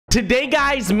Today,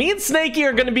 guys, me and Snakey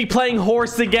are going to be playing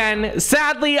Horse again.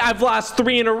 Sadly, I've lost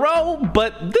 3 in a row,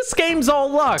 but this game's all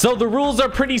luck. So the rules are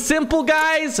pretty simple,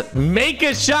 guys. Make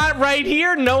a shot right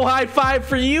here. No high five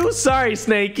for you. Sorry,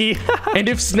 Snakey. And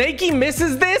if Snakey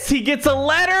misses this, he gets a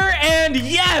letter. And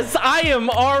yes, I am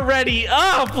already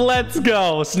up. Let's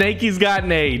go. Snakey's got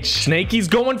an H. Snakey's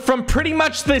going from pretty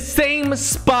much the same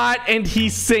spot, and he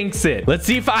sinks it. Let's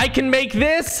see if I can make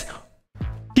this.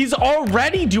 He's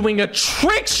already doing a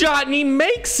trick shot and he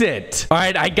makes it. All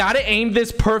right, I gotta aim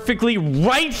this perfectly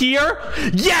right here.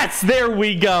 Yes, there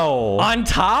we go. On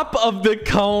top of the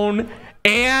cone,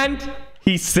 and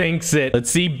he sinks it.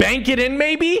 Let's see, bank it in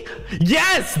maybe?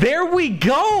 Yes, there we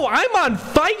go. I'm on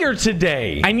fire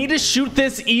today. I need to shoot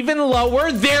this even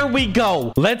lower. There we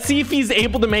go. Let's see if he's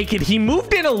able to make it. He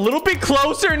moved in a little bit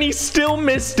closer and he still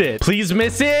missed it. Please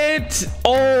miss it.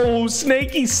 Oh,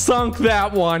 Snakey sunk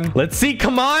that one. Let's see,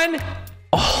 come on.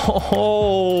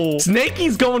 Oh,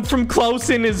 Snakey's going from close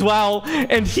in as well,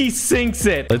 and he sinks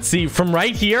it. Let's see, from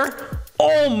right here.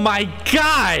 Oh my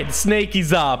God,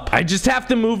 Snakey's up. I just have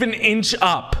to move an inch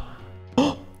up.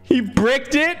 He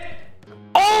bricked it.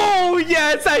 Oh,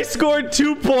 yes, I scored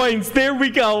 2 points. There we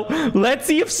go. Let's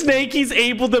see if Snakey's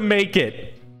able to make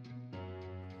it.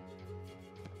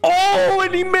 Oh,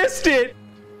 and he missed it.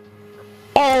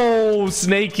 Oh,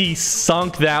 Snakey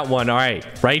sunk that one. All right,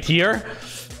 right here.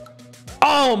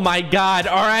 Oh my God.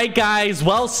 All right, guys.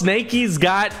 Well, Snakey's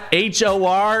got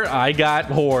H.O.R.S E. I got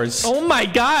H.O.R.S.E. Oh my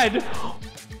God.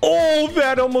 Oh,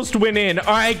 that almost went in.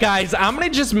 All right, guys, I'm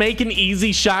gonna just make an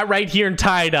easy shot right here and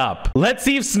tie it up. Let's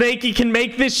see if Snakey can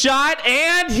make this shot,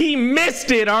 and he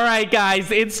missed it. All right, guys,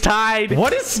 it's tied.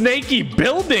 What is Snakey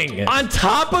building? On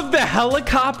top of the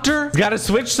helicopter? He's gotta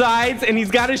switch sides, and he's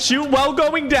gotta shoot while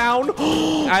going down.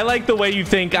 I like the way you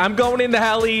think. I'm going in the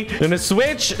heli. Gonna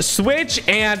switch,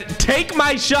 and take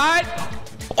my shot.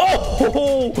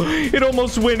 Oh, it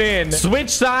almost went in. Switch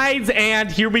sides, and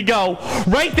here we go.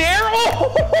 Right there.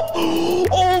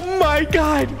 Oh my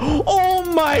God. Oh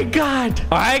my God.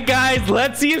 All right, guys,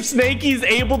 let's see if Snakey's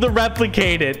able to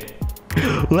replicate it.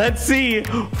 Let's see.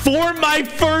 For my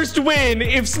first win,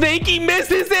 if Snakey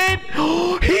misses it,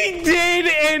 he did,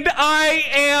 and I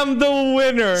am the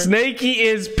winner. Snakey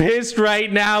is pissed right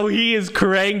now. He is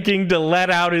cranking to let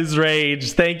out his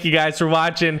rage. Thank you guys for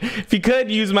watching. If you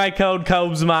could, use my code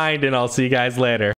KobesMind, and I'll see you guys later.